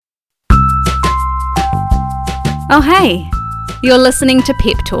Oh hey, you're listening to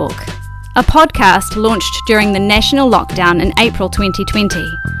Pep Talk, a podcast launched during the national lockdown in April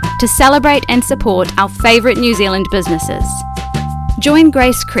 2020 to celebrate and support our favourite New Zealand businesses. Join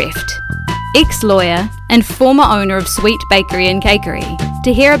Grace Kreft, ex-lawyer and former owner of Sweet Bakery and Cakery,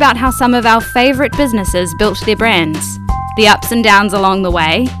 to hear about how some of our favourite businesses built their brands, the ups and downs along the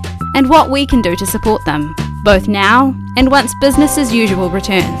way, and what we can do to support them, both now and once business as usual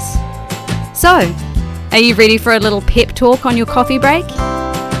returns. So, are you ready for a little pep talk on your coffee break?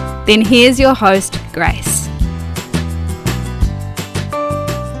 Then here's your host, Grace.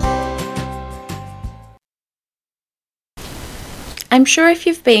 I'm sure if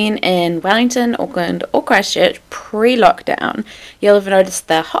you've been in Wellington, Auckland or Christchurch pre-lockdown, you'll have noticed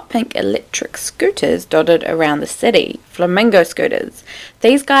the hot pink electric scooters dotted around the city, Flamingo scooters.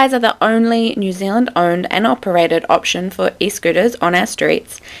 These guys are the only New Zealand owned and operated option for e-scooters on our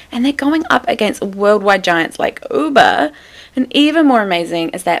streets, and they're going up against worldwide giants like Uber. And even more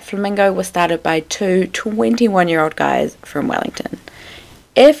amazing is that Flamingo was started by two 21-year-old guys from Wellington.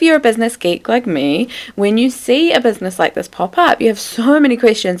 If you're a business geek like me, when you see a business like this pop up, you have so many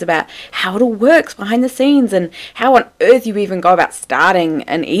questions about how it all works behind the scenes and how on earth you even go about starting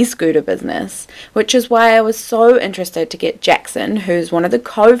an e-scooter business, which is why I was so interested to get Jackson, who's one of the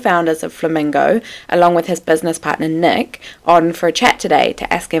co-founders of Flamingo, along with his business partner Nick, on for a chat today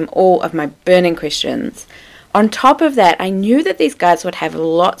to ask him all of my burning questions. On top of that, I knew that these guys would have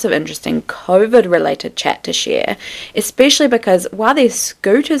lots of interesting COVID-related chat to share, especially because while their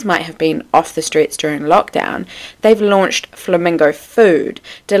scooters might have been off the streets during lockdown, they've launched Flamingo Food,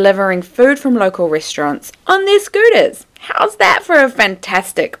 delivering food from local restaurants on their scooters. How's that for a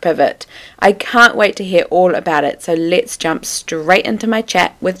fantastic pivot? I can't wait to hear all about it, so let's jump straight into my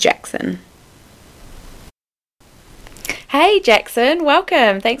chat with Jackson. Hey Jackson,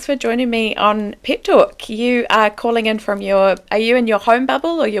 welcome. Thanks for joining me on Pep Talk. You are calling in from are you in your home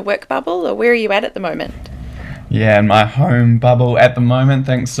bubble or your work bubble, or where are you at the moment? Yeah, in my home bubble at the moment.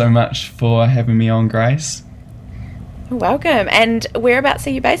 Thanks so much for having me on, Grace. Welcome. And whereabouts are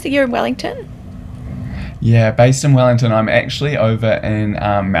you based? Are you in Wellington? Yeah, based in Wellington. I'm actually over in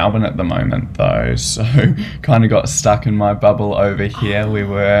Melbourne at the moment though, so kind of got stuck in my bubble over here. We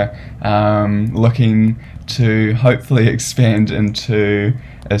were looking to hopefully expand into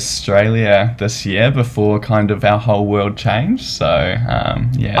Australia this year before kind of our whole world changed. So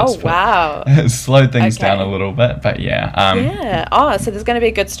Wow, it's slowed things down a little bit, but so there's going to be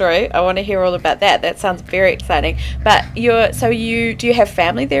a good story. I want to hear all about that. That sounds very exciting. But do you have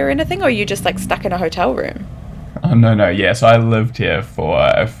family there or anything, or are you just like stuck in a hotel room? Oh, no. Yeah, so I lived here for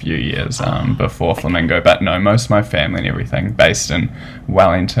a few years before Flamingo, but no, most of my family and everything based in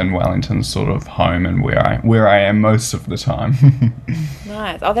Wellington. Wellington's sort of home and where I am most of the time.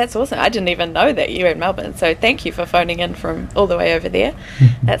 Nice. Oh, that's awesome. I didn't even know that you were in Melbourne, so thank you for phoning in from all the way over there.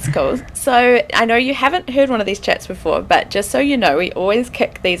 That's cool. So I know you haven't heard one of these chats before, but just so you know, we always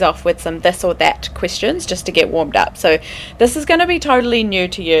kick these off with some this or that questions just to get warmed up. So this is going to be totally new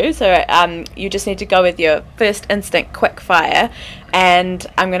to you, so you just need to go with your first instinct quick fire, and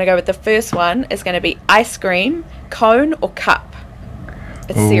I'm going to go with the first one is going to be ice cream, cone or cup.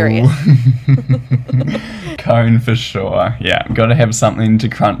 It's serious. Cone for sure. Yeah, got to have something to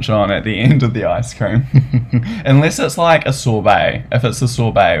crunch on at the end of the ice cream. Unless it's like a sorbet. If it's a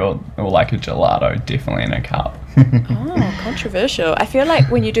sorbet or like a gelato, definitely in a cup. Oh, controversial. I feel like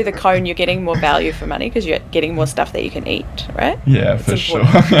when you do the cone, you're getting more value for money because you're getting more stuff that you can eat, right? Yeah, for sure.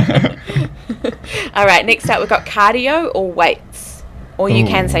 All right, next up we've got cardio or weights. Or you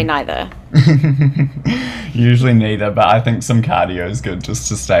can say neither. Usually neither, but I think some cardio is good just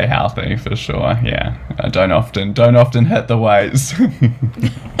to stay healthy for sure. Yeah, I don't often hit the weights.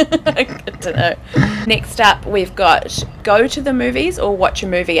 Good to know. Next up, we've got go to the movies or watch a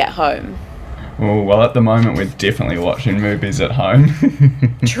movie at home. Oh, well, at the moment we're definitely watching movies at home.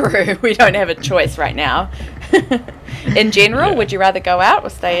 True, we don't have a choice right now. In general, would you rather go out or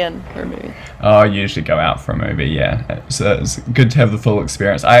stay in for a movie? Oh, I usually go out for a movie, yeah. So it's good to have the full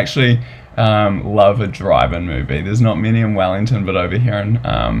experience. I actually love a drive-in movie. There's not many in Wellington, but over here in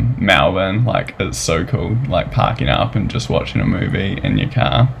Melbourne, like, it's so cool, like parking up and just watching a movie in your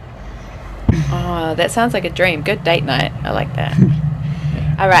car. Oh, that sounds like a dream. Good date night. I like that.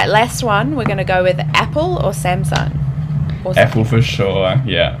 All right, last one. We're going to go with Apple or Samsung. Apple for sure,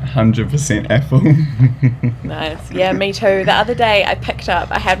 yeah, 100% Apple. Nice, yeah, me too. The other day I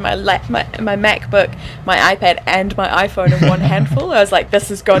had my MacBook, my iPad and my iPhone in one handful. I was like, this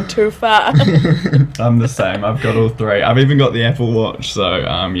has gone too far. I'm the same, I've got all three. I've even got the Apple Watch, so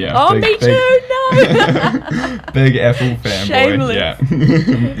yeah. Oh, me too, Big Apple fanboy. Shameless. Yeah.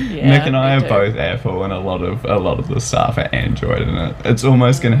 Yeah, Nick and I me are too. both Apple, and a lot of the staff are Android, and it's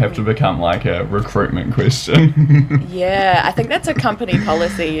almost going to have to become like a recruitment question. Yeah, I think that's a company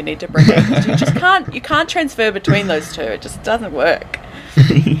policy you need to bring in. 'Cause you can't transfer between those two. It just doesn't work.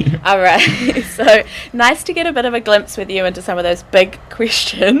 All right, so nice to get a bit of a glimpse with you into some of those big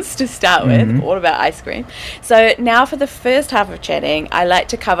questions to start with, all about ice cream. So now for the first half of chatting, I like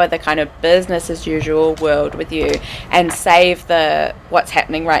to cover the kind of business as usual world with you and save the what's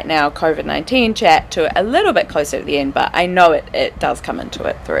happening right now, COVID-19 chat, to a little bit closer to the end, but I know it does come into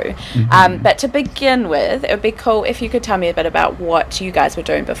it through. But to begin with, it would be cool if you could tell me a bit about what you guys were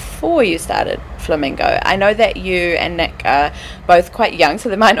doing before you started Flamingo. I know that you and Nick are both quite young, so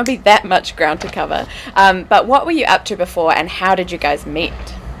there might not be that much ground to cover. But what were you up to before, and how did you guys meet?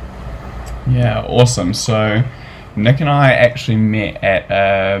 Yeah, awesome. So Nick and I actually met at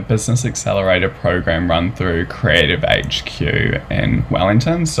a business accelerator program run through Creative HQ in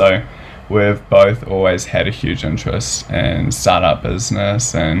Wellington. So we've both always had a huge interest in startup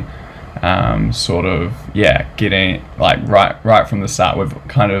business and getting like right from the start. We've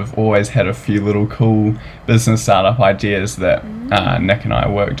kind of always had a few little cool business startup ideas that Nick and I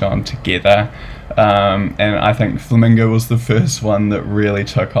worked on together, and I think Flamingo was the first one that really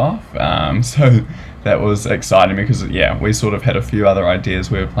took off, so that was exciting because we sort of had a few other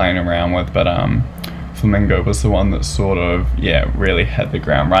ideas we were playing around with, but Flamingo was the one that sort of really hit the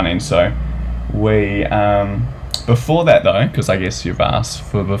ground running. So we before that though, because I guess you've asked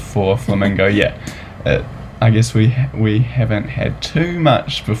for before Flamingo, I guess we haven't had too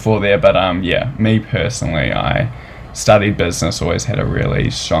much before there, but me personally, I studied business, always had a really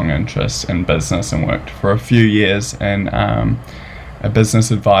strong interest in business, and worked for a few years in a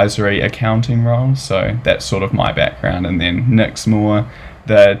business advisory accounting role, so that's sort of my background. And then Nick's more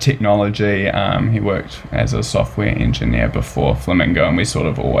the technology. He worked as a software engineer before Flamingo, and we sort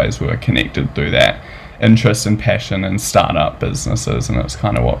of always were connected through that interest and passion in startup businesses, and it's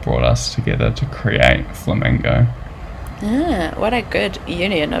kind of what brought us together to create Flamingo. What a good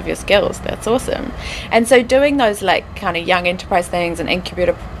union of your skills. That's awesome. And so doing those like kind of young enterprise things and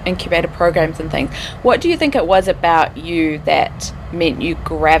incubator programs and things, what do you think it was about you that meant you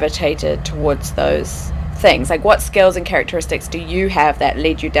gravitated towards those things? Like, what skills and characteristics do you have that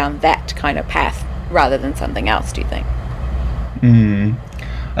lead you down that kind of path rather than something else, do you think?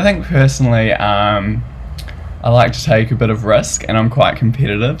 I think personally, I like to take a bit of risk, and I'm quite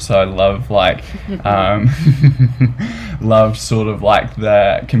competitive, so I love love sort of like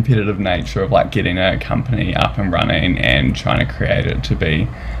the competitive nature of like getting a company up and running and trying to create it to be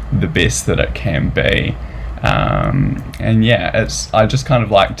the best that it can be. I just kind of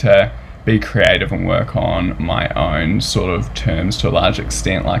like to be creative and work on my own sort of terms to a large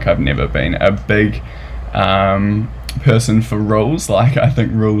extent. Like, I've never been a big person for rules. Like, I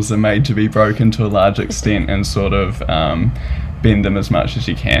think rules are made to be broken to a large extent, and sort of bend them as much as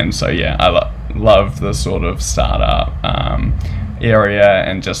you can. So I love the sort of startup area,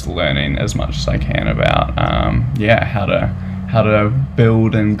 and just learning as much as I can about how to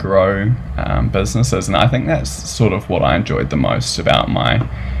build and grow businesses. And I think that's sort of what I enjoyed the most about my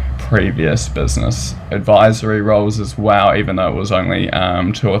previous business advisory roles as well, even though it was only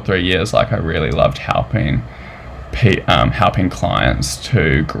 2 or 3 years. Like, I really loved helping clients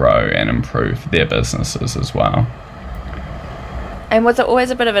to grow and improve their businesses as well. And was it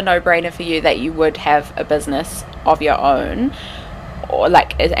always a bit of a no-brainer for you that you would have a business of your own, or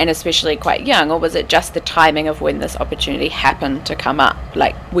like, and especially quite young, or was it just the timing of when this opportunity happened to come up?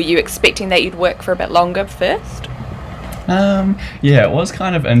 Like, were you expecting that you'd work for a bit longer first? It was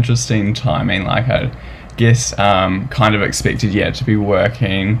kind of interesting timing. Like, I guess kind of expected to be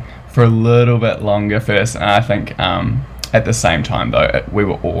working for a little bit longer first, and I think at the same time though, we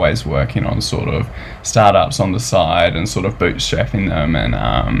were always working on sort of startups on the side and sort of bootstrapping them,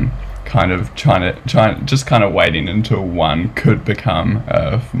 and kind of trying waiting until one could become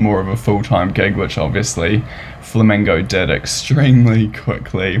more of a full-time gig, which obviously Flamingo did extremely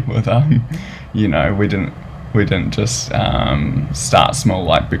quickly. With we didn't just start small,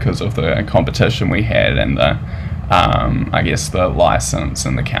 like, because of the competition we had and the I guess the license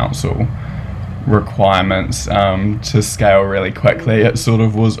and the council requirements to scale really quickly. It sort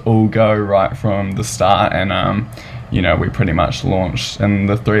of was all go right from the start, and we pretty much launched in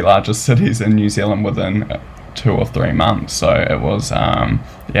the 3 largest cities in New Zealand within 2 or 3 months. So it was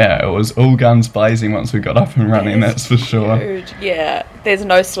it was all guns blazing once we got up and running. That's for sure. Huge. Yeah, there's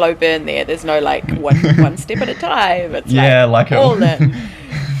no slow burn there. There's no like one step at a time. It's all in.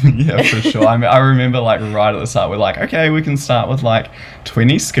 Yeah, for sure. I mean, I remember like right at the start, we're like, okay, we can start with like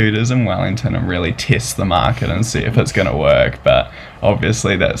 20 scooters in Wellington and really test the market and see if it's going to work. But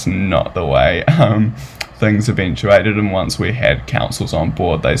obviously that's not the way things eventuated. And once we had councils on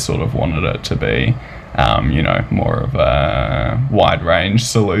board, they sort of wanted it to be, more of a wide range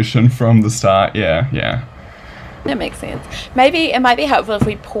solution from the start. Yeah. That makes sense. Maybe it might be helpful if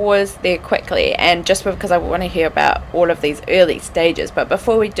we pause there quickly, and just because I want to hear about all of these early stages. But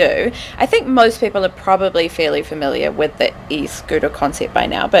before we do, I think most people are probably fairly familiar with the e-scooter concept by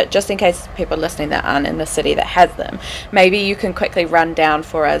now, but just in case people listening that aren't in the city that has them, maybe you can quickly run down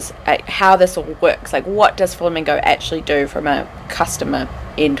for us how this all works. Like, what does Flamingo actually do from a customer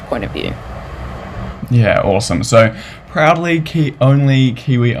end point of view? Yeah, awesome. So proudly only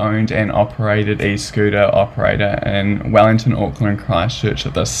Kiwi-owned and operated e-scooter operator in Wellington, Auckland and Christchurch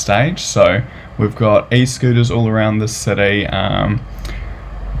at this stage. So we've got e-scooters all around the city,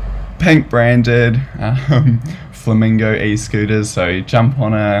 pink branded Flamingo e-scooters. So you jump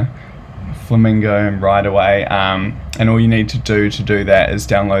on a Flamingo and ride away, and all you need to do that is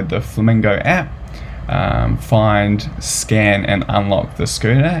download the Flamingo app, find, scan and unlock the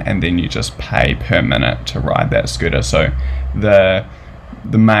scooter, and then you just pay per minute to ride that scooter. So the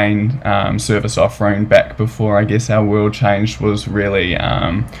main service offering back before I guess our world changed was really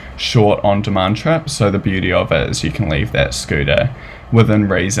short on-demand trips. So the beauty of it is you can leave that scooter within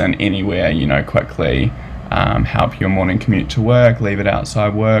reason anywhere, quickly, help your morning commute to work, leave it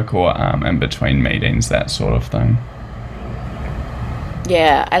outside work, or in between meetings, that sort of thing.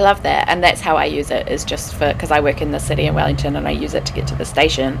 Yeah, I love that, and that's how I use it, is just because I work in the city in Wellington and I use it to get to the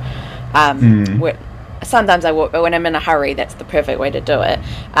station. Sometimes I walk, but when I'm in a hurry, that's the perfect way to do it.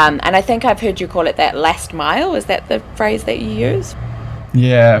 And I think I've heard you call it that last mile. Is that the phrase that you use?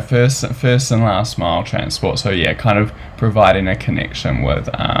 Yeah, first and last mile transport. So yeah, kind of providing a connection with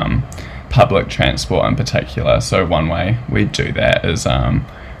public transport in particular. So one way we do that is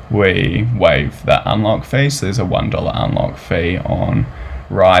we waive the unlock fee. So there's a $1 unlock fee on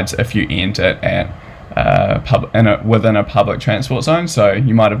rides if you enter at within a public transport zone. So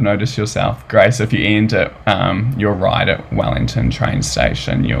you might have noticed yourself, Grace, if you enter your ride at Wellington train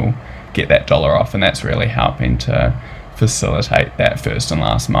station, you'll get that $1 off, and that's really helping to facilitate that first and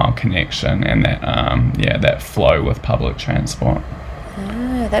last mile connection and that flow with public transport.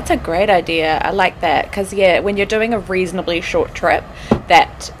 That's a great idea. I like that, because when you're doing a reasonably short trip,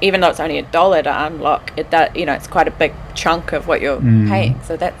 that even though it's only $1 to unlock, it does, it's quite a big chunk of what you're paying.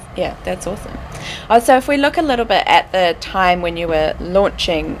 So that's awesome. So if we look a little bit at the time when you were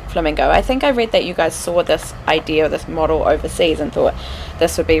launching Flamingo, I think I read that you guys saw this idea, this model overseas, and thought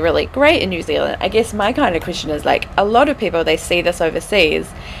this would be really great in New Zealand. I guess my kind of question is, like, a lot of people, they see this overseas,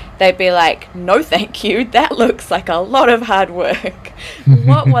 they'd be like, no thank you, that looks like a lot of hard work.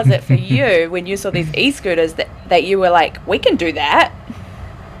 What was it for you when you saw these e-scooters that you were like, we can do that?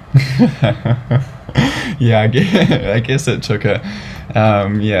 Yeah, I guess it took a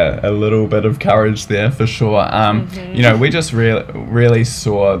little bit of courage there for sure. We just really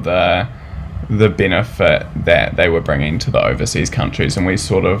saw the benefit that they were bringing to the overseas countries, and we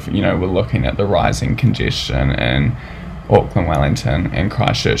sort of, were looking at the rising congestion in Auckland, Wellington and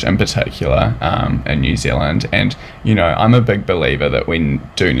Christchurch in particular, in New Zealand. And I'm a big believer that we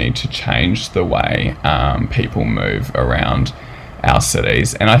do need to change the way people move around our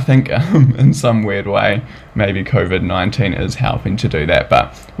cities, and I think in some weird way maybe COVID-19 is helping to do that,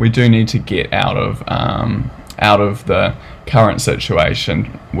 but we do need to get out of the current situation,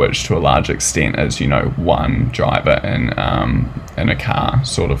 which to a large extent is one driver in a car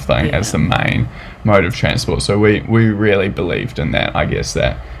sort of thing as the main mode of transport. So we really believed in that, I guess,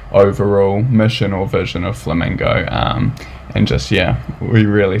 that overall mission or vision of Flamingo, and just we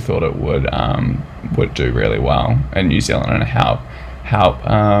really thought it would do really well in New Zealand and help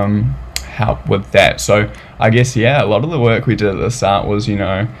with that. So I guess a lot of the work we did at the start was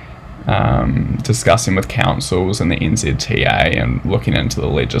discussing with councils and the NZTA and looking into the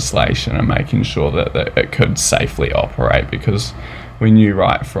legislation and making sure that it could safely operate, because we knew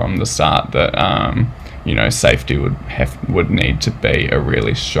right from the start that safety would need to be a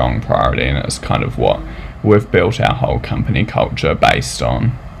really strong priority, and it's kind of what we've built our whole company culture based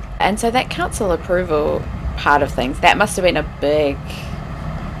on. And so that council approval part of things, that must have been a big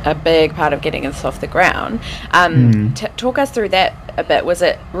part of getting this off the ground. Talk us through that a bit. Was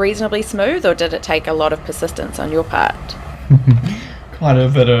it reasonably smooth, or did it take a lot of persistence on your part? Quite a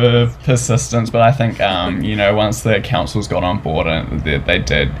bit of persistence, but I think once the councils got on board, they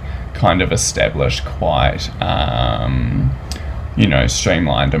did kind of establish quite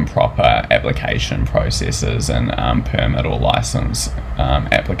streamlined and proper application processes and permit or license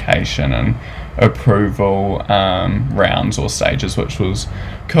application and approval rounds or stages, which was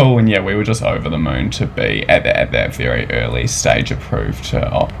cool. And we were just over the moon to be at that very early stage approved to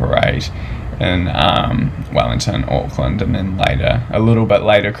operate in Wellington, Auckland, and then a little bit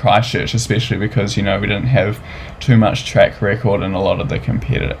later Christchurch, especially because we didn't have too much track record, and a lot of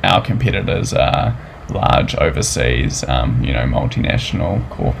our competitors are large overseas multinational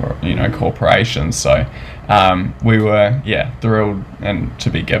corporations. So we were thrilled and to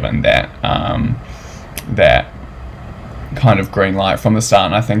be given that kind of green light from the start.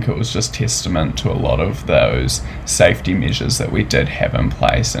 And I think it was just testament to a lot of those safety measures that we did have in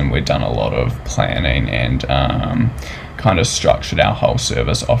place, and we'd done a lot of planning and kind of structured our whole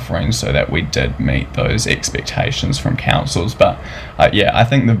service offering so that we did meet those expectations from councils. But I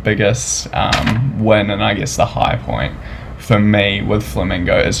think the biggest win, and I guess the high point for me with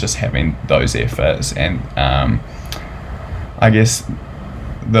Flamingo, is just having those efforts and I guess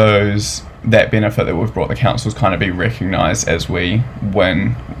that benefit that we've brought the councils kind of be recognised as we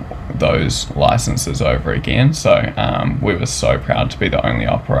win those licenses over again. So we were so proud to be the only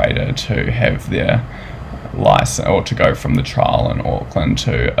operator to have their license, or to go from the trial in Auckland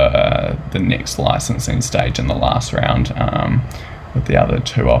to the next licensing stage in the last round, with the other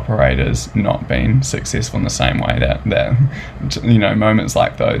two operators not being successful in the same way. That moments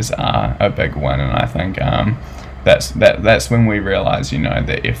like those are a big win, and I think that's when we realise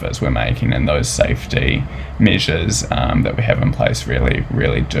the efforts we're making and those safety measures that we have in place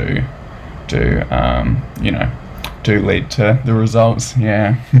really do lead to the results.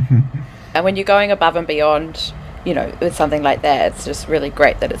 And when you're going above and beyond, with something like that, it's just really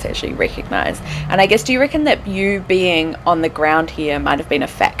great that it's actually recognised. And I guess, do you reckon that you being on the ground here might have been a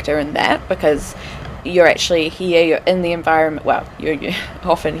factor in that? Because you're actually here, you're in the environment, well, you're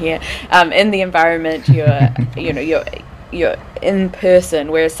often here, in the environment, you're in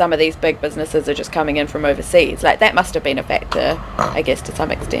person, whereas some of these big businesses are just coming in from overseas. Like, that must have been a factor, I guess, to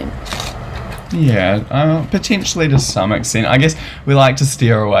some extent. Yeah, potentially to some extent. I guess we like to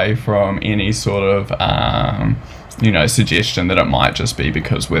steer away from any sort of, suggestion that it might just be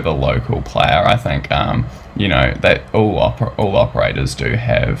because we're the local player. I think, that all operators do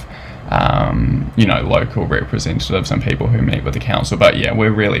have, local representatives and people who meet with the council. But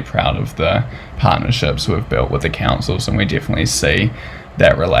we're really proud of the partnerships we've built with the councils, and we definitely see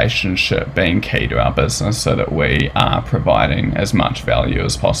that relationship being key to our business, so that we are providing as much value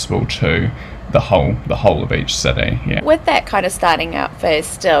as possible to the whole of each city. With that kind of starting out phase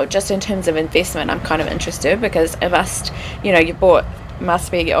still, just in terms of investment, I'm kind of interested, because it must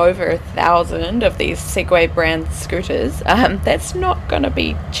be over 1,000 of these Segway brand scooters. That's not going to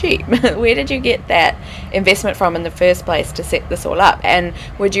be cheap. Where did you get that investment from in the first place to set this all up? And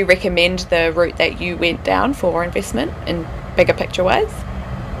would you recommend the route that you went down for investment in bigger picture wise?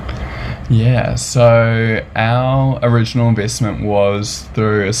 So our original investment was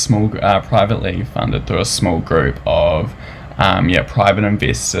through a small, privately funded through a small group of private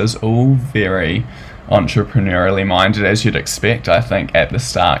investors, all very entrepreneurially minded, as you'd expect. I think at the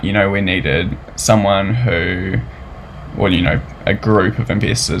start, we needed someone a group of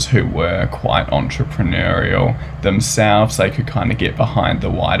investors who were quite entrepreneurial themselves. They could kind of get behind the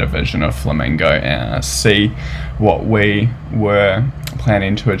wider vision of Flamingo and see what we were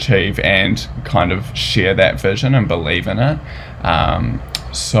planning to achieve and kind of share that vision and believe in it.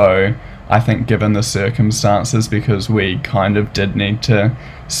 So I think, given the circumstances, because we kind of did need to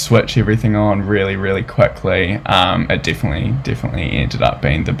switch everything on really, really quickly, it definitely ended up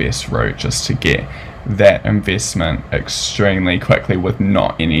being the best route, just to get that investment extremely quickly with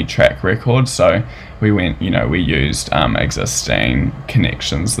not any track record. So we used existing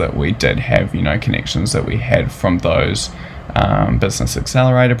connections that we did have, connections that we had from those business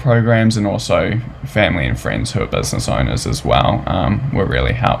accelerator programs, and also family and friends who are business owners as well, were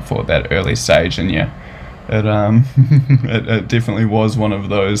really helpful at that early stage. And it definitely was one of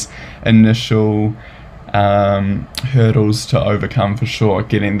those initial hurdles to overcome, for sure,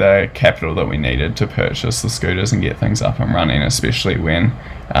 getting the capital that we needed to purchase the scooters and get things up and running, especially when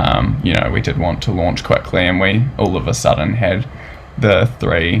we did want to launch quickly, and we all of a sudden had the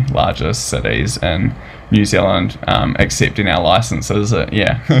 3 largest cities in New Zealand accepting our licenses. Do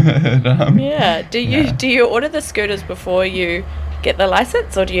you order the scooters before you get the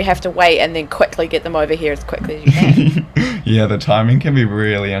license, or do you have to wait and then quickly get them over here as quickly as you can? Yeah, the timing can be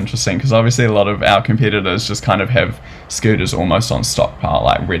really interesting because obviously a lot of our competitors just kind of have scooters almost on stockpile,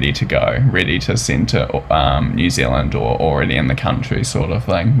 like ready to go, ready to send to New Zealand or already in the country, sort of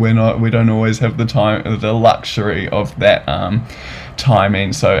thing. We don't always have the luxury of that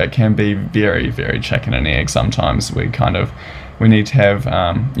timing, so it can be very, very chicken and egg. Sometimes we need to have,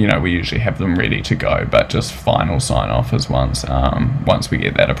 we usually have them ready to go, but just final sign off is once we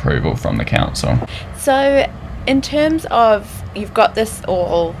get that approval from the council. So in terms of, you've got this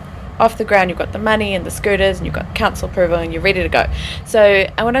all off the ground, you've got the money and the scooters and you've got council approval and you're ready to go. So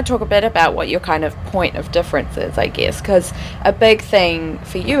I want to talk a bit about what your kind of point of difference is, I guess, because a big thing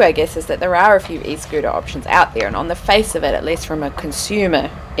for you, I guess, is that there are a few e-scooter options out there, and on the face of it, at least from a consumer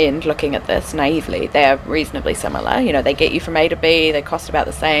end looking at this naively, they are reasonably similar. They get you from A to B, they cost about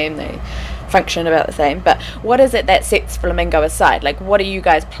the same, they function about the same, but what is it that sets Flamingo aside? Like, what are you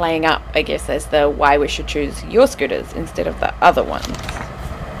guys playing up, I guess, as the why we should choose your scooters instead of the other ones?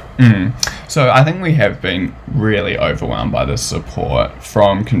 So I think we have been really overwhelmed by the support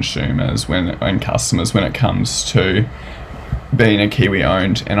from consumers and customers when it comes to being a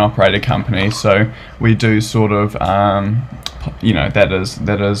Kiwi-owned and operated company. So we do sort of, that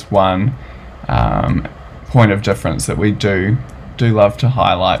is one point of difference that we do love to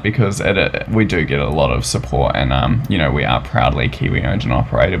highlight, because we do get a lot of support, and we are proudly Kiwi-owned and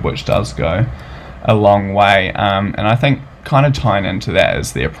operated, which does go a long way. And I think kind of tying into that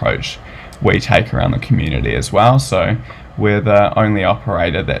is the approach we take around the community as well. So we're the only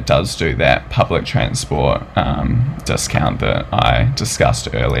operator that does do that public transport discount that I discussed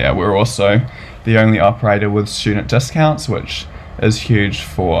earlier. We're also the only operator with student discounts, which is huge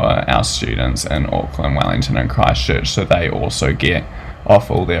for our students in Auckland, Wellington and Christchurch. So they also get off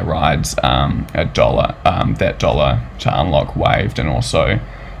all their rides $1, that dollar to unlock waived, and also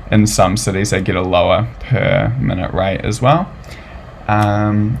in some cities they get a lower per minute rate as well.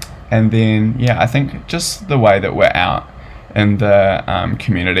 And then, I think just the way that we're out in the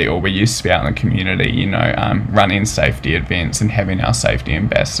community, or we used to be out in the community, running safety events and having our safety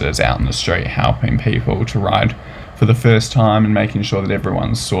ambassadors out in the street helping people to ride for the first time and making sure that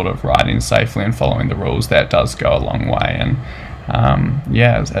everyone's sort of riding safely and following the rules, that does go a long way. And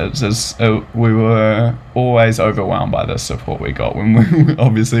we were always overwhelmed by the support we got when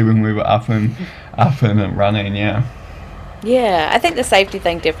we were up and running. Yeah, I think the safety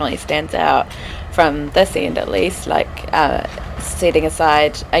thing definitely stands out from this end, at least, like setting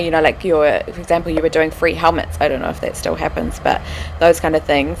aside, like for example, you were doing free helmets. I don't know if that still happens, but those kind of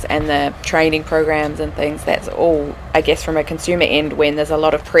things, and the training programs and things, that's all, I guess, from a consumer end, when there's a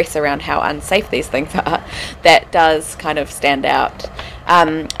lot of press around how unsafe these things are, that does kind of stand out.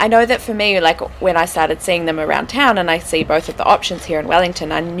 I know that for me, like when I started seeing them around town and I see both of the options here in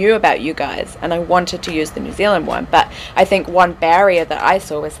Wellington, I knew about you guys and I wanted to use the New Zealand one, but I think one barrier that I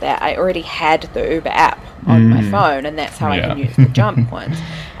saw was that I already had the Uber app on my phone, and that's how I can use the Jump ones.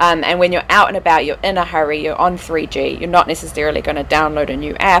 And when you're out and about, you're in a hurry, you're on 3G, you're not necessarily going to download a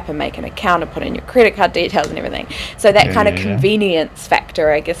new app and make an account and put in your credit card details and everything. So that kind of convenience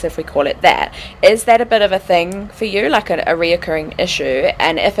factor, I guess, if we call it that, is that a bit of a thing for you, like a reoccurring issue?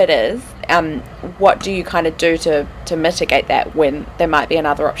 And if it is, what do you kind of do to mitigate that when there might be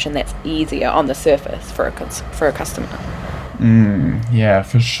another option that's easier on the surface for a customer? Yeah,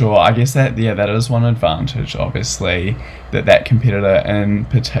 for sure. I guess that is one advantage, obviously, that competitor in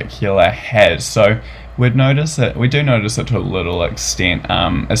particular has. So we do notice it to a little extent,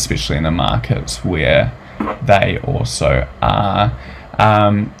 especially in the markets where they also are.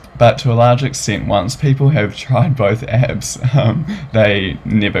 But to a large extent, once people have tried both apps, they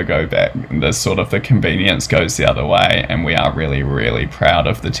never go back. The convenience goes the other way, and we are really, really proud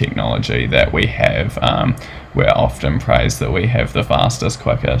of the technology that we have. We're often praised that we have the fastest,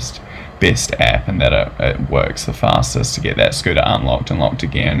 quickest, best app, and that it works the fastest to get that scooter unlocked and locked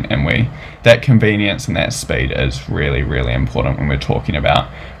again. And that convenience and that speed is really, really important when we're talking about,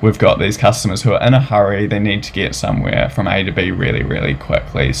 we've got these customers who are in a hurry, they need to get somewhere from A to B really, really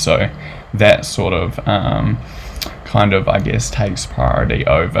quickly. So that sort of I guess takes priority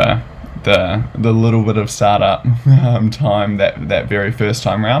over the little bit of startup time that very first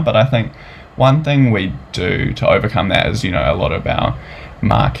time around. But I think one thing we do to overcome that is, a lot of our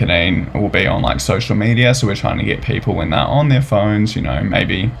marketing will be on like social media. So we're trying to get people when they're on their phones,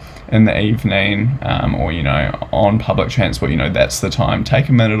 maybe in the evening, or on public transport, that's the time. Take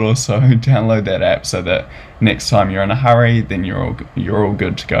a minute or so, download that app, so that next time you're in a hurry, then you're all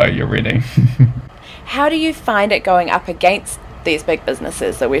good to go. You're ready. How do you find it going up against these big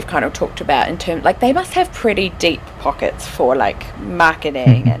businesses that we've kind of talked about in terms, like, they must have pretty deep pockets for like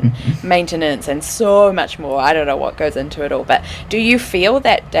marketing and maintenance and so much more. I don't know what goes into it all, but do you feel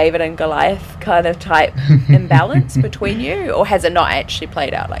that David and Goliath kind of type imbalance between you, or has it not actually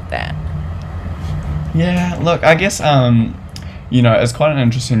played out like that? Yeah, look, I guess it's quite an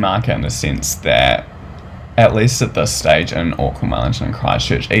interesting market in the sense that, at least at this stage in Auckland, Wellington and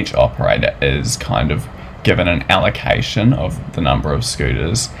Christchurch, each operator is kind of given an allocation of the number of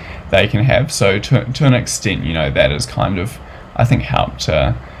scooters they can have. So to an extent, that has kind of, I think, helped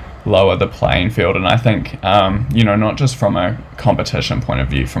to lower the playing field. And I think, not just from a competition point of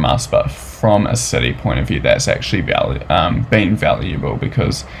view from us, but from a city point of view, that's actually been valuable,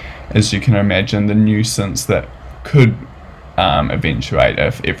 because, as you can imagine, the nuisance that could eventuate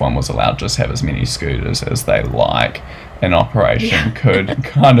if everyone was allowed to just have as many scooters as they like in operation could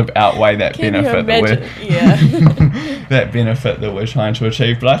kind of outweigh that benefit that benefit that we're trying to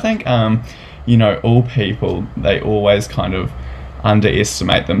achieve. But I think all people, they always kind of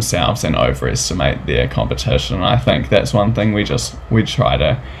underestimate themselves and overestimate their competition. And I think that's one thing we try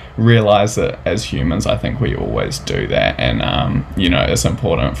to realize, that as humans, I think we always do that. And it's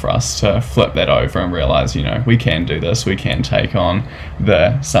important for us to flip that over and realize, we can do this, we can take on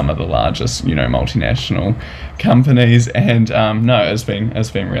some of the largest multinational companies. And it's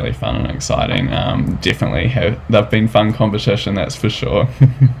been really fun and exciting. Definitely they've been fun competition, that's for sure.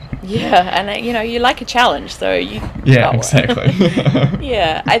 Yeah, and you like a challenge, so you exactly.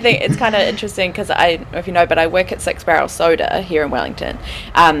 Yeah, I think it's kind of interesting because I don't know if you know, but I work at Six Barrel Soda here in Wellington,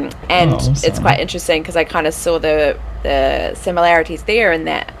 and awesome. It's quite interesting because I kind of saw the similarities there, in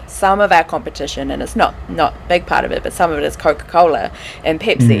that some of our competition, and it's not a big part of it, but some of it is Coca-Cola and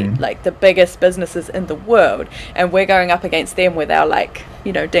Pepsi, like the biggest businesses in the world, and we're going up against them with our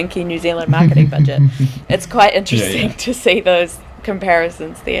dinky New Zealand marketing budget. It's quite interesting to see those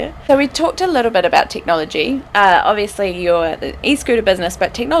comparisons there. So we talked a little bit about technology. Obviously you're the e-scooter business,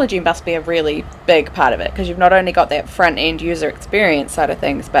 but technology must be a really big part of it, because you've not only got that front end user experience side of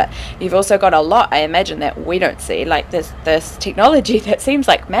things, but you've also got a lot, I imagine, that we don't see, like this technology that seems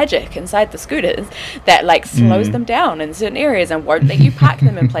like magic inside the scooters that slows them down in certain areas and won't let you park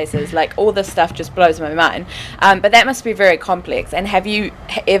them in places. Like, all this stuff just blows my mind. But that must be very complex. And have you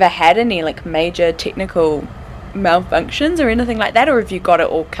ever had any major technical malfunctions or anything like that, or have you got it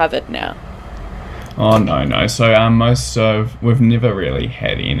all covered now? Oh no. So we've never really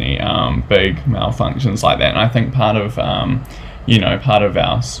had any big malfunctions like that. And I think part of our, we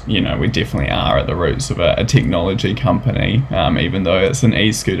definitely are at the roots of a technology company, even though it's an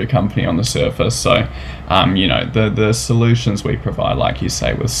e-scooter company on the surface. So, the solutions we provide, like you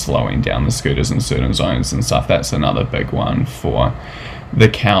say, with slowing down the scooters in certain zones and stuff, that's another big one for the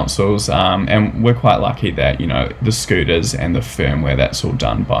councils, and we're quite lucky that the scooters and the firmware, that's all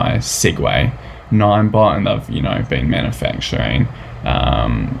done by Segway Ninebot, and they've been manufacturing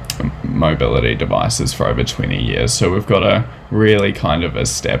mobility devices for over 20 years. So we've got a really kind of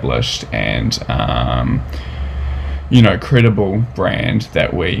established and credible brand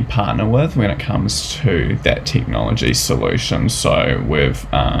that we partner with when it comes to that technology solution. So we've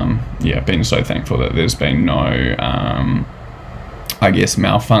been so thankful that there's been no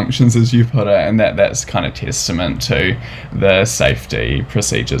malfunctions, as you put it, and that's kind of testament to the safety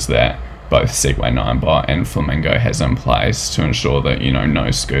procedures that both Segway Ninebot and Flamingo has in place to ensure that no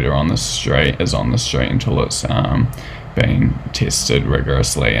scooter on the street is on the street until it's been tested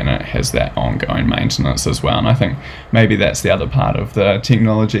rigorously, and it has that ongoing maintenance as well. And I think maybe that's the other part of the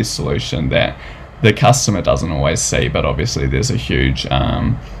technology solution that the customer doesn't always see, but obviously there's a huge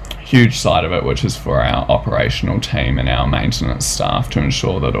side of it, which is for our operational team and our maintenance staff to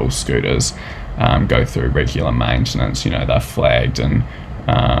ensure that all scooters go through regular maintenance. They're flagged and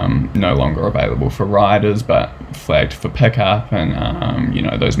no longer available for riders, but flagged for pickup, and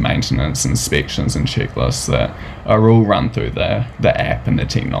those maintenance inspections and checklists that are all run through the app and the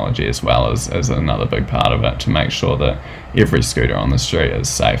technology, as well as another big part of it, to make sure that every scooter on the street is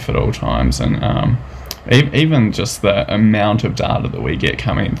safe at all times. And even just the amount of data that we get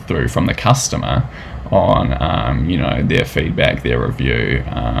coming through from the customer on their feedback, their review,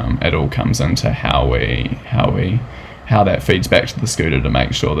 it all comes into how that feeds back to the scooter to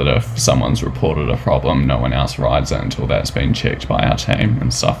make sure that if someone's reported a problem, no one else rides it until that's been checked by our team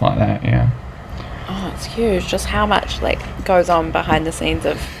and stuff like that. Oh, it's huge, just how much goes on behind the scenes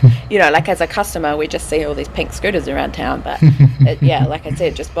of as a customer, we just see all these pink scooters around town, but like I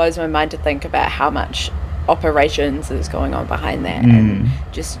said, it just blows my mind to think about how much operations that's going on behind that, and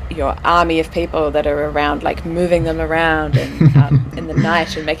just your army of people that are around, like moving them around and in the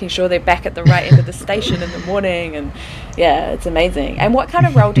night and making sure they're back at the right end of the station in the morning. And yeah, it's amazing. And what kind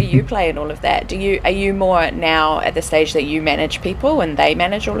of role do you play in all of that? Are you more now at the stage that you manage people and they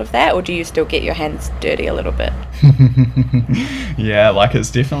manage all of that, or do you still get your hands dirty a little bit? Yeah, like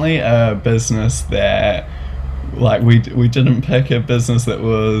it's definitely a business that, like, we didn't pick a business that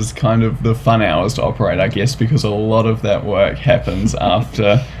was kind of the fun hours to operate, I guess, because a lot of that work happens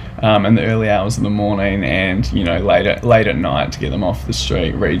after in the early hours of the morning, and late at night to get them off the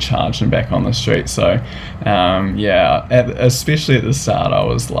street, recharged and back on the street. So especially at the start, I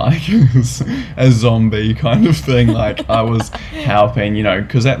was like a zombie kind of thing. Like I was helping,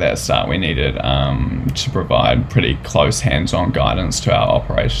 because at that start we needed to provide pretty close hands-on guidance to our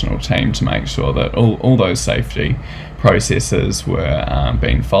operational team to make sure that all those safety processes were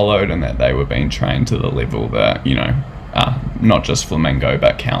being followed, and that they were being trained to the level that not just Flamingo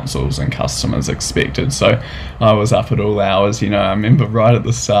but councils and customers expected. So I was up at all hours. I remember right at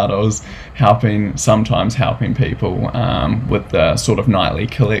the start I was sometimes helping people with the sort of nightly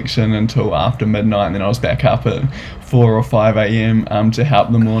collection until after midnight, and then I was back up at 4 or 5 a.m. To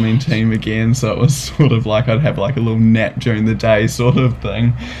help the morning team again. So it was sort of like I'd have like a little nap during the day sort of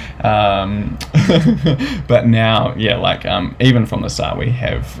thing. But now, even from the start we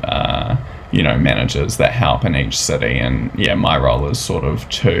have managers that help in each city, and my role is sort of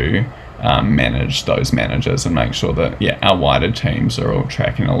to manage those managers and make sure that our wider teams are all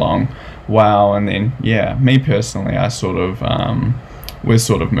tracking along well. And then me personally, I sort of we're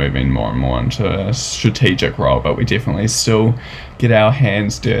sort of moving more and more into a strategic role, but we definitely still get our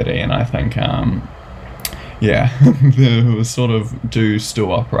hands dirty, and I think we sort of do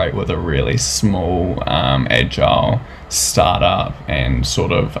still operate with a really small, agile startup and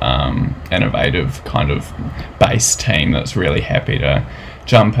sort of innovative kind of base team that's really happy to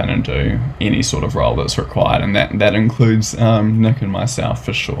jump in and do any sort of role that's required, and that includes Nick and myself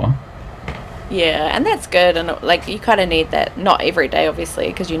for sure. Yeah, and that's good, and like you kind of need that, not every day obviously,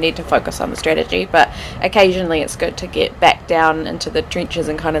 because you need to focus on the strategy, but occasionally it's good to get back down into the trenches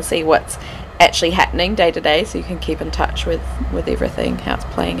and kind of see what's actually happening day to day, so you can keep in touch with everything, how it's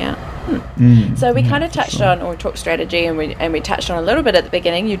playing out. So we kind of touched on, or talked strategy, and we touched on a little bit at the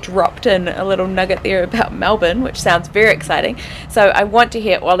beginning. You dropped in a little nugget there about Melbourne, which sounds very exciting. So I want to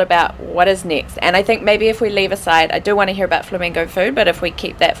hear all about what is next, and I think maybe if we leave aside, I do want to hear about Flamingo Food, but if we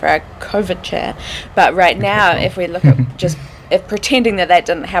keep that for our COVID chat. But right now, if we look at if pretending that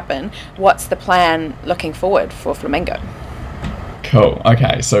didn't happen, what's the plan looking forward for Flamingo? Cool.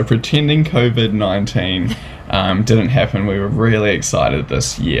 Okay, so pretending COVID-19 didn't happen, we were really excited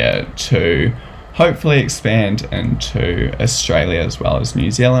this year to hopefully expand into Australia as well as New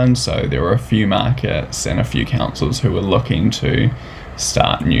Zealand. So there were a few markets and a few councils who were looking to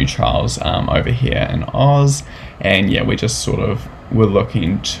start new trials over here in Oz, and we just sort of were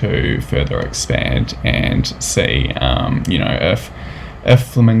looking to further expand and see if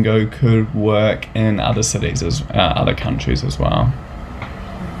Flamingo could work in other cities other countries as well.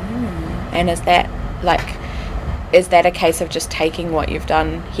 And is that a case of just taking what you've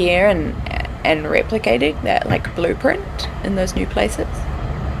done here and replicating that like blueprint in those new places?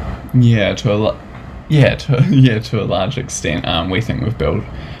 To a large extent. We think we've built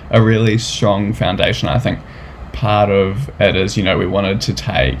a really strong foundation. I think part of it is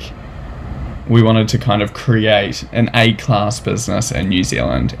we wanted to kind of create an A-class business in New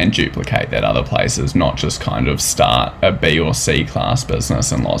Zealand and duplicate that other places, not just kind of start a B or C-class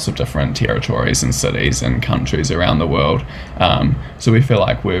business in lots of different territories and cities and countries around the world. So we feel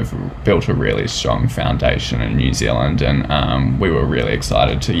like we've built a really strong foundation in New Zealand, and we were really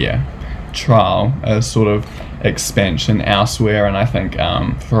excited to trial a sort of expansion elsewhere. And I think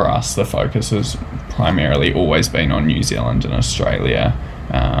for us the focus has primarily always been on New Zealand and Australia,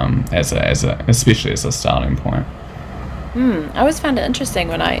 especially as a starting point. I always found it interesting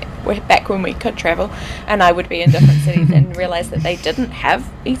back when we could travel, and I would be in different cities and realise that they didn't have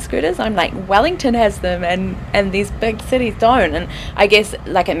e-scooters. I'm like, Wellington has them, and these big cities don't. And I guess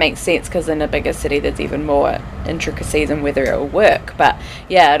it makes sense because in a bigger city there's even more intricacies in whether it'll work. But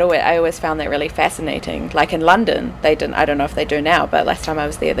I always found that really fascinating. Like in London, they didn't. I don't know if they do now, but last time I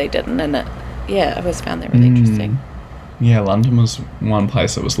was there they didn't, and I always found that really interesting. Yeah, London was one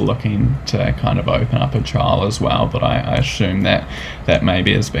place that was looking to kind of open up a trial as well, but I assume that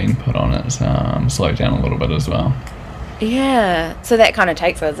maybe has been put on its slowed down a little bit as well. Yeah, so that kind of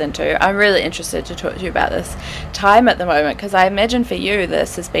takes us into, I'm really interested to talk to you about this time at the moment, because I imagine for you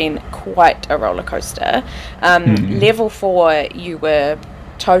this has been quite a roller coaster. Level 4 you were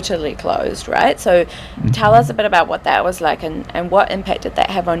totally closed, right? So tell us a bit about what that was like, and what impact did that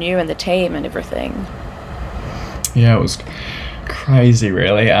have on you and the team and everything? Yeah, it was crazy,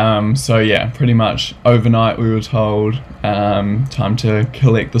 really. So yeah, pretty much overnight we were told time to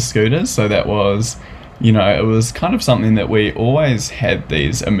collect the scooters. So that was, it was kind of something that we always had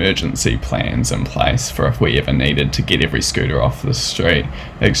these emergency plans in place for if we ever needed to get every scooter off the street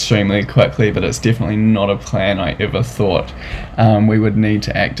extremely quickly, but it's definitely not a plan I ever thought we would need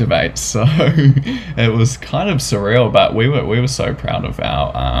to activate. So it was kind of surreal, but we were so proud of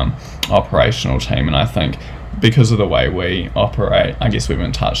our operational team, and I think because of the way we operate, I guess we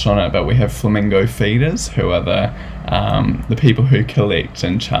haven't touched on it, but we have Flamingo feeders, who are the people who collect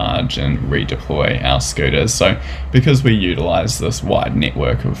and charge and redeploy our scooters. So because we utilise this wide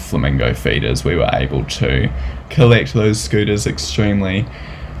network of Flamingo feeders, we were able to collect those scooters extremely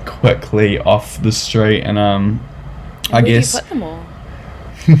quickly off the street. And I guess... Where do you put them all?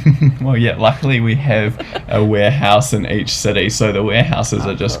 Well, yeah, luckily we have a warehouse in each city, so the warehouses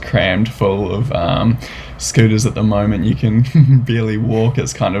are just crammed full of scooters at the moment. You can barely walk.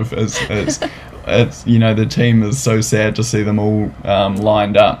 It's kind of, it's the team is so sad to see them all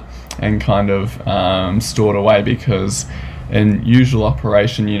lined up and kind of stored away, because in usual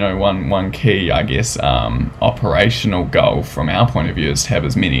operation, one key, I guess, operational goal from our point of view is to have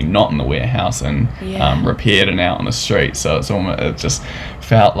as many not in the warehouse and repaired and out on the street. So it just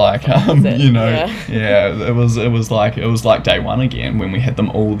felt like it was like day one again when we had them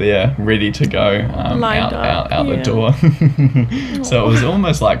all there ready to go out the door. So it was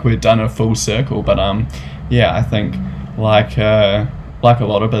almost like we'd done a full circle. But I think like a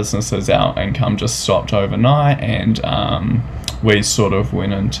lot of businesses, our income just stopped overnight, and we sort of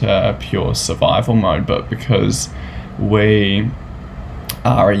went into pure survival mode. But because we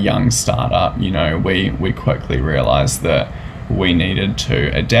are a young startup, we quickly realised that we needed to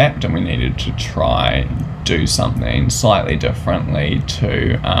adapt, and we needed to try do something slightly differently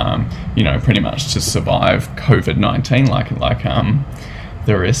to pretty much to survive COVID-19 like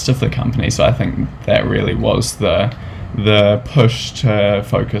the rest of the company. So I think that really was the push to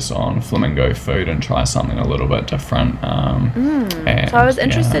focus on Flamingo Food and try something a little bit different. So I was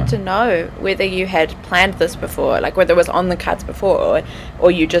interested to know whether you had planned this before, like whether it was on the cards before,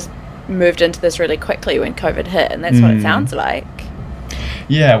 or you just moved into this really quickly when COVID hit, and that's what it sounds like.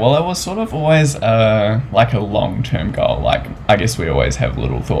 Yeah, well, it was sort of always like a long-term goal. Like, I guess we always have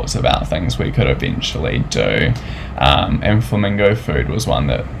little thoughts about things we could eventually do. And Flamingo Food was one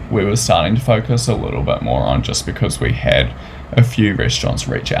that we were starting to focus a little bit more on, just because we had a few restaurants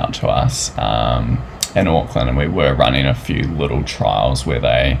reach out to us in Auckland, and we were running a few little trials where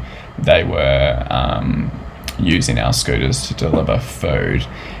they were using our scooters to deliver food.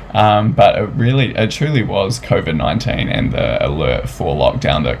 But it truly was COVID-19 and the alert for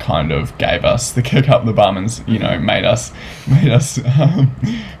lockdown that kind of gave us the kick up the bum and, made us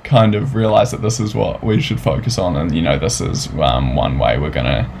kind of realize that this is what we should focus on. And, this is one way we're going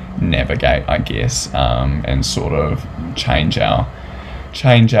to navigate, I guess, and sort of change our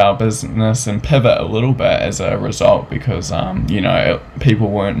business and pivot a little bit as a result, because, people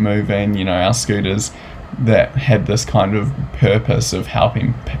weren't moving, our scooters that had this kind of purpose of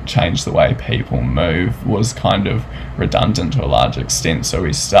helping change the way people move was kind of redundant to a large extent. So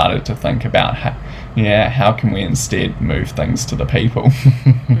we started to think about how can we instead move things to the people.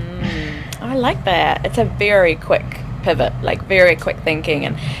 I like that. It's a very quick pivot, like very quick thinking.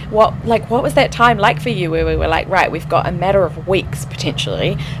 And what was that time like for you, where we were like, right, we've got a matter of weeks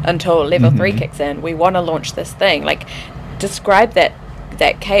potentially until level 3 kicks in, we want to launch this thing? Like, describe that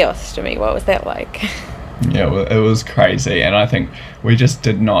chaos to me. What was that like? Yeah, well, it was crazy, and I think we just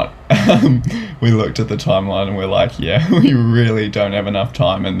did not. We looked at the timeline and we're like, we really don't have enough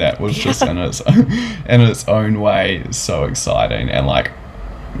time, and that was just in its own way so exciting, and like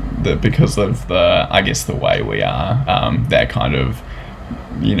because of the way we are, that kind of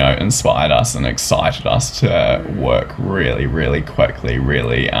inspired us and excited us to work really, really quickly,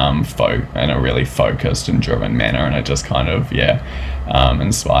 really in a really focused and driven manner, and it just kind of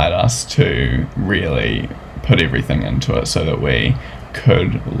inspired us to really put everything into it so that we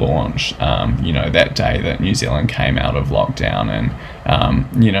could launch that day that New Zealand came out of lockdown. And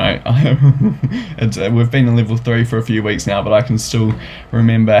we've been in level 3 for a few weeks now, but I can still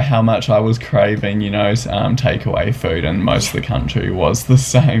remember how much I was craving takeaway food, and most of the country was the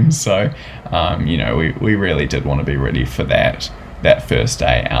same. So we really did want to be ready for that first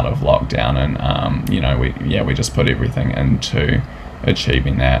day out of lockdown, and we just put everything into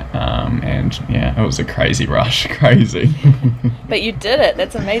achieving that, and it was a crazy rush. But you did it.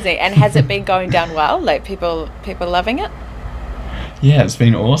 That's amazing. And has it been going down well? Like people loving it? Yeah, it's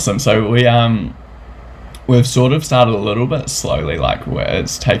been awesome. So we've sort of started a little bit slowly, like where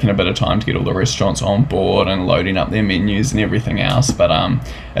it's taken a bit of time to get all the restaurants on board and loading up their menus and everything else, but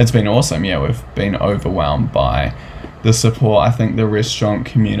it's been awesome. Yeah, we've been overwhelmed by the support. I think the restaurant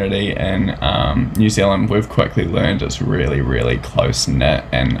community in New Zealand, we've quickly learned it's really, really close knit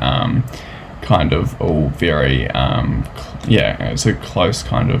and kind of all very it's a close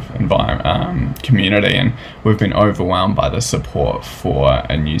kind of environment, community, and we've been overwhelmed by the support for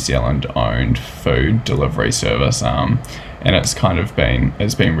a New Zealand owned food delivery service, and it's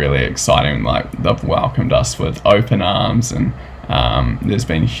been really exciting. Like, they've welcomed us with open arms, and there's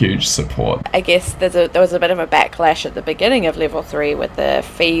been huge support. I guess there was a bit of a backlash at the beginning of level 3 with the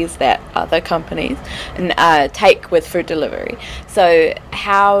fees that other companies take with food delivery. So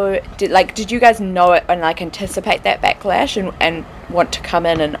how did you guys know it and anticipate that backlash and want to come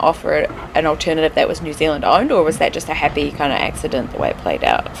in and offer an alternative that was New Zealand owned, or was that just a happy kind of accident the way it played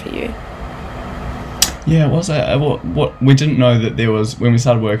out for you? Yeah, it was what we didn't know that there was when we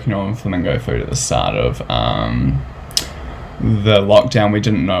started working on Flamingo Food at the start of the lockdown. We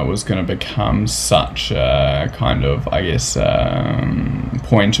didn't know it was going to become such a kind of, I guess,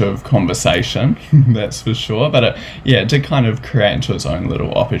 point of conversation, that's for sure. But it did kind of create into its own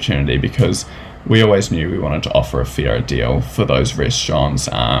little opportunity, because we always knew we wanted to offer a fairer deal for those restaurants,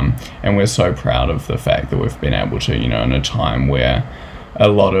 and we're so proud of the fact that we've been able to, in a time where a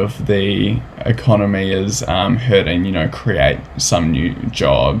lot of the economy is hurting, create some new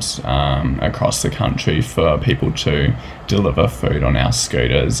jobs across the country for people to deliver food on our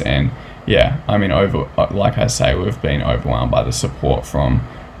scooters. And like I say, we've been overwhelmed by the support from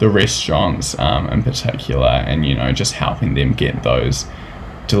the restaurants in particular, and just helping them get those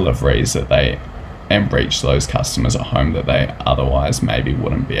deliveries and reach those customers at home that they otherwise maybe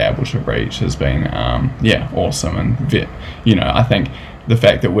wouldn't be able to reach has been awesome. And I think the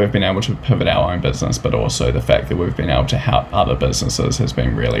fact that we've been able to pivot our own business, but also the fact that we've been able to help other businesses, has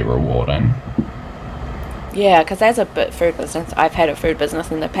been really rewarding. Yeah, because as a food business, I've had a food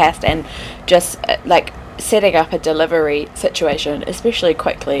business in the past, and just setting up a delivery situation, especially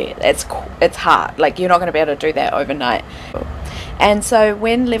quickly, it's hard. You're not going to be able to do that overnight. And so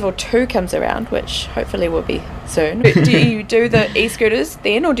when level 2 comes around, which hopefully will be soon, do you do the e-scooters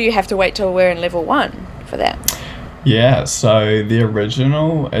then, or do you have to wait till we're in level 1 for that? Yeah, so the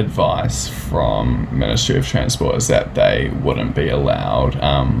original advice from Ministry of Transport is that they wouldn't be allowed,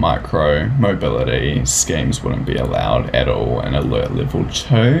 micro mobility schemes wouldn't be allowed at all in alert level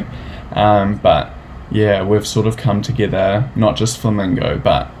 2. But yeah, we've sort of come together, not just Flamingo,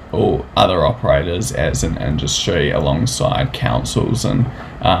 but all other operators as an industry, alongside councils and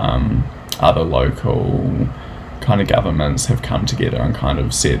other local kind of governments, have come together and kind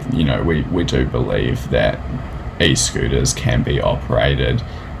of said, we do believe that e-scooters can be operated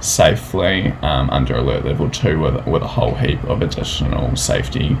safely under alert level 2 with a whole heap of additional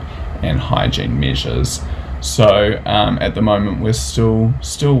safety and hygiene measures. So at the moment we're still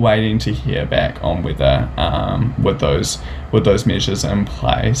waiting to hear back on whether with those measures in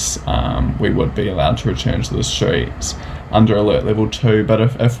place we would be allowed to return to the streets under alert level 2. But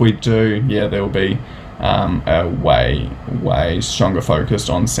if we do, there will be a way stronger focus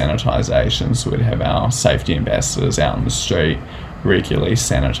on sanitisation. So we'd have our safety ambassadors out in the street regularly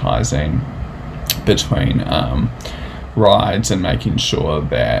sanitising between rides, and making sure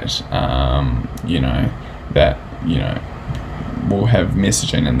that we'll have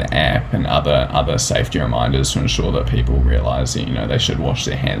messaging in the app and other safety reminders to ensure that people realise that they should wash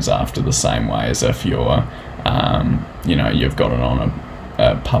their hands after, the same way as if you're you've got it on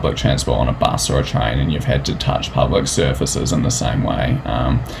a public transport, on a bus or a train, and you've had to touch public surfaces in the same way.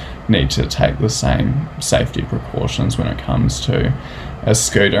 Need to take the same safety precautions when it comes to a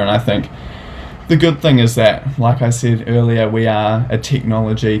scooter. And I think the good thing is that, like I said earlier, we are a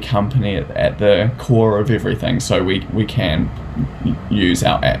technology company at the core of everything, so we can use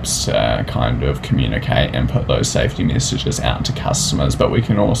our apps to kind of communicate and put those safety messages out to customers, but we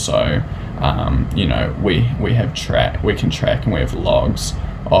can also we can track and we have logs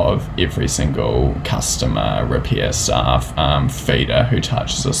of every single customer, repair staff, feeder who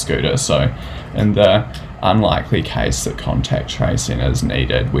touches a scooter. So in the unlikely case that contact tracing is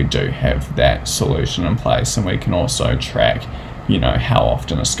needed, we do have that solution in place, and we can also track how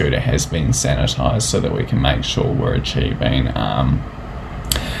often a scooter has been sanitised, so that we can make sure we're achieving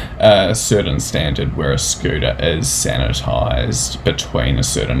a certain standard where a scooter is sanitised between a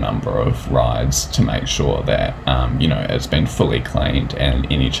certain number of rides, to make sure that it's been fully cleaned, and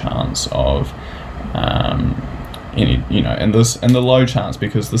any chance of any, and the low chance,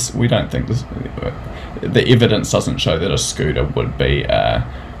 because we don't think the evidence doesn't show that a scooter would be a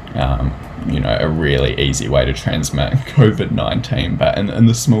really easy way to transmit COVID-19, but in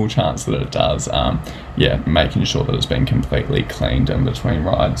the small chance that it does, making sure that it's been completely cleaned in between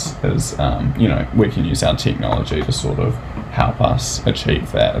rides is, we can use our technology to sort of help us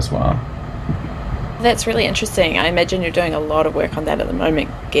achieve that as well. That's really interesting. I imagine you're doing a lot of work on that at the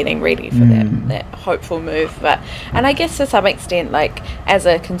moment, getting ready for that hopeful move. And I guess to some extent, like, as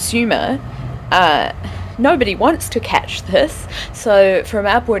a consumer, nobody wants to catch this. So from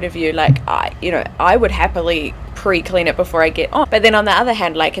our point of view, like, I would happily pre-clean it before I get on. But then on the other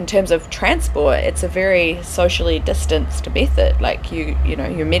hand, like, in terms of transport, it's a very socially distanced method. Like,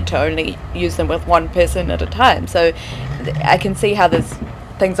 you're meant to only use them with one person at a time. So I can see how there's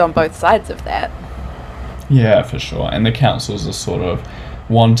things on both sides of that. Yeah, for sure. And the councils are sort of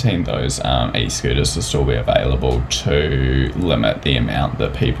wanting those e-scooters to still be available to limit the amount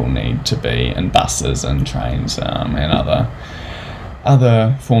that people need to be in buses and trains and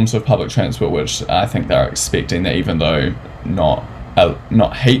other forms of public transport, which I think they're expecting that, even though not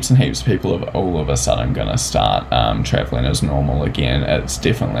heaps and heaps of people are all of a sudden going to start travelling as normal again, it's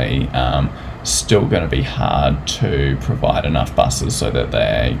definitely still going to be hard to provide enough buses so that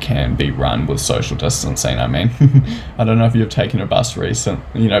they can be run with social distancing. I mean, I don't know if you've taken a bus before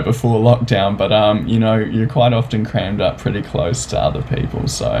lockdown, but you're quite often crammed up pretty close to other people.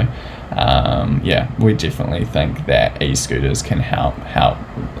 So we definitely think that e-scooters can help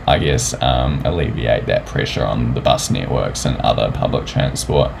I guess alleviate that pressure on the bus networks and other public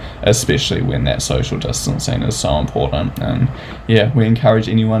transport, especially when that social distancing is so important. And we encourage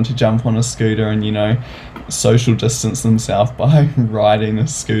anyone to jump on a scooter and social distance themselves by riding a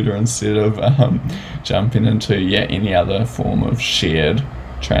scooter instead of jumping into any other form of shared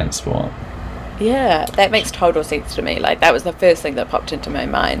transport. Yeah, that makes total sense to me. Like, that was the first thing that popped into my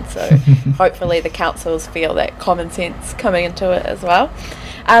mind. So hopefully the councils feel that common sense coming into it as well.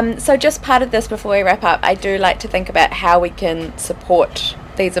 So just part of this before we wrap up, I do like to think about how we can support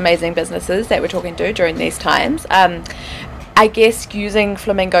these amazing businesses that we're talking to during these times. I guess using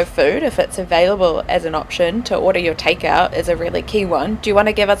Flamingo Food, if it's available as an option to order your takeout, is a really key one. Do you want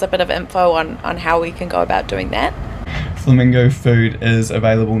to give us a bit of info on how we can go about doing that? Flamingo Food is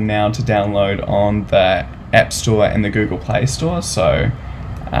available now to download on the App Store and the Google Play Store. So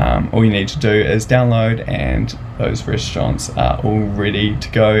all you need to do is download, and those restaurants are all ready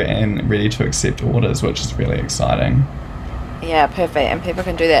to go and ready to accept orders, which is really exciting. Yeah, perfect. And people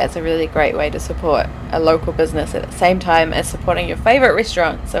can do that. It's a really great way to support a local business at the same time as supporting your favorite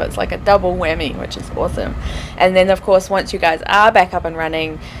restaurant. So it's like a double whammy, which is awesome. And then, of course, once you guys are back up and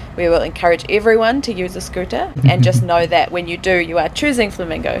running, we will encourage everyone to use a scooter, and just know that when you do, you are choosing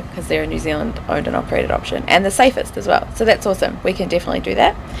Flamingo because they're a New Zealand owned and operated option, and the safest as well. So that's awesome. We can definitely do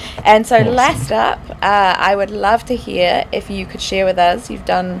that. And so awesome. Last up, I would love to hear if you could share with us. You've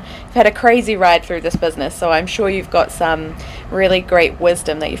had a crazy ride through this business, so I'm sure you've got some really great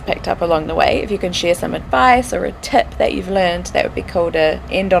wisdom that you've picked up along the way. If you can share some advice or a tip that you've learned, that would be cool to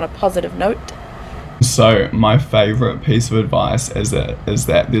end on a positive note. So my favourite piece of advice is that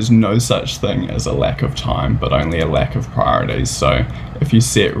there's no such thing as a lack of time, but only a lack of priorities. So if you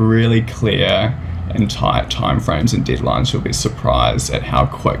set really clear and tight time frames and deadlines, you'll be surprised at how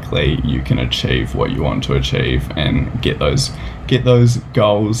quickly you can achieve what you want to achieve and get those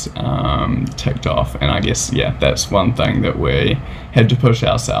goals ticked off. And I guess that's one thing that we had to push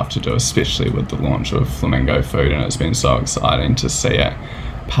ourselves to do, especially with the launch of Flamingo Food, and it's been so exciting to see it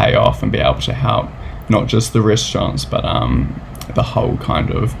pay off and be able to help not just the restaurants, but the whole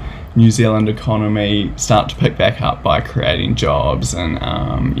kind of New Zealand economy start to pick back up by creating jobs and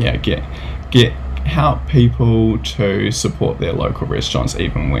help people to support their local restaurants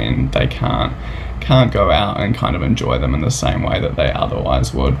even when they can't go out and kind of enjoy them in the same way that they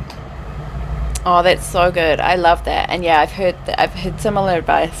otherwise would. Oh, that's so good. I love that. And I've heard similar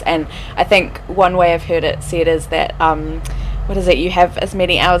advice, and I think one way I've heard it said is that you have as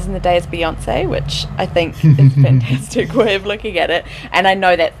many hours in the day as Beyonce, which I think is a fantastic way of looking at it. And I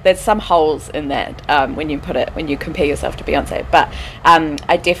know that there's some holes in that when you compare yourself to Beyonce, but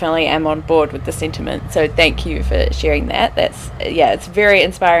I definitely am on board with the sentiment. So thank you for sharing that. It's very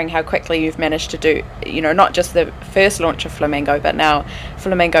inspiring how quickly you've managed to do, not just the first launch of Flamingo, but now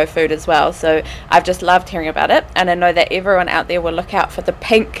Flamingo Food as well. So I've just loved hearing about it, and I know that everyone out there will look out for the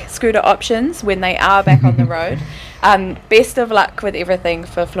pink scooter options when they are back on the road. Best of luck with everything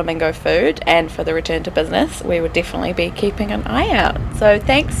for Flamingo Food and for the return to business. We would definitely be keeping an eye out. So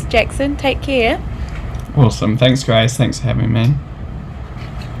thanks, Jackson. Take care. Awesome. Thanks, Grace. Thanks for having me.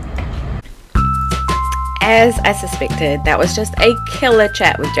 as I suspected, that was just a killer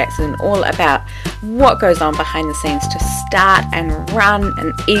chat with Jackson, all about what goes on behind the scenes to start and run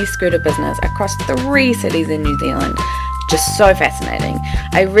an e-scooter business across 3 cities in New Zealand. Just so fascinating.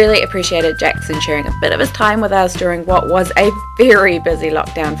 I really appreciated Jackson sharing a bit of his time with us during what was a very busy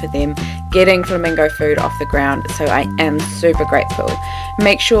lockdown for them, getting Flamingo Food off the ground, so I am super grateful.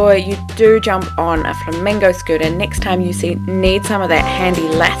 Make sure you do jump on a Flamingo scooter next time you need some of that handy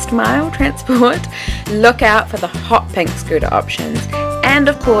last mile transport. Look out for the hot pink scooter options. And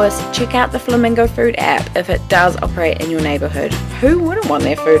of course, check out the Flamingo Food app if it does operate in your neighbourhood. Who wouldn't want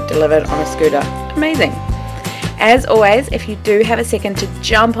their food delivered on a scooter? Amazing. As always, if you do have a second to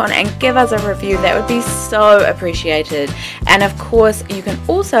jump on and give us a review, that would be so appreciated. And of course, you can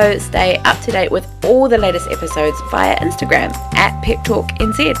also stay up to date with all the latest episodes via Instagram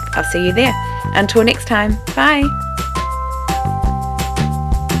 @PepTalkNZ. I'll see you there. Until next time, bye.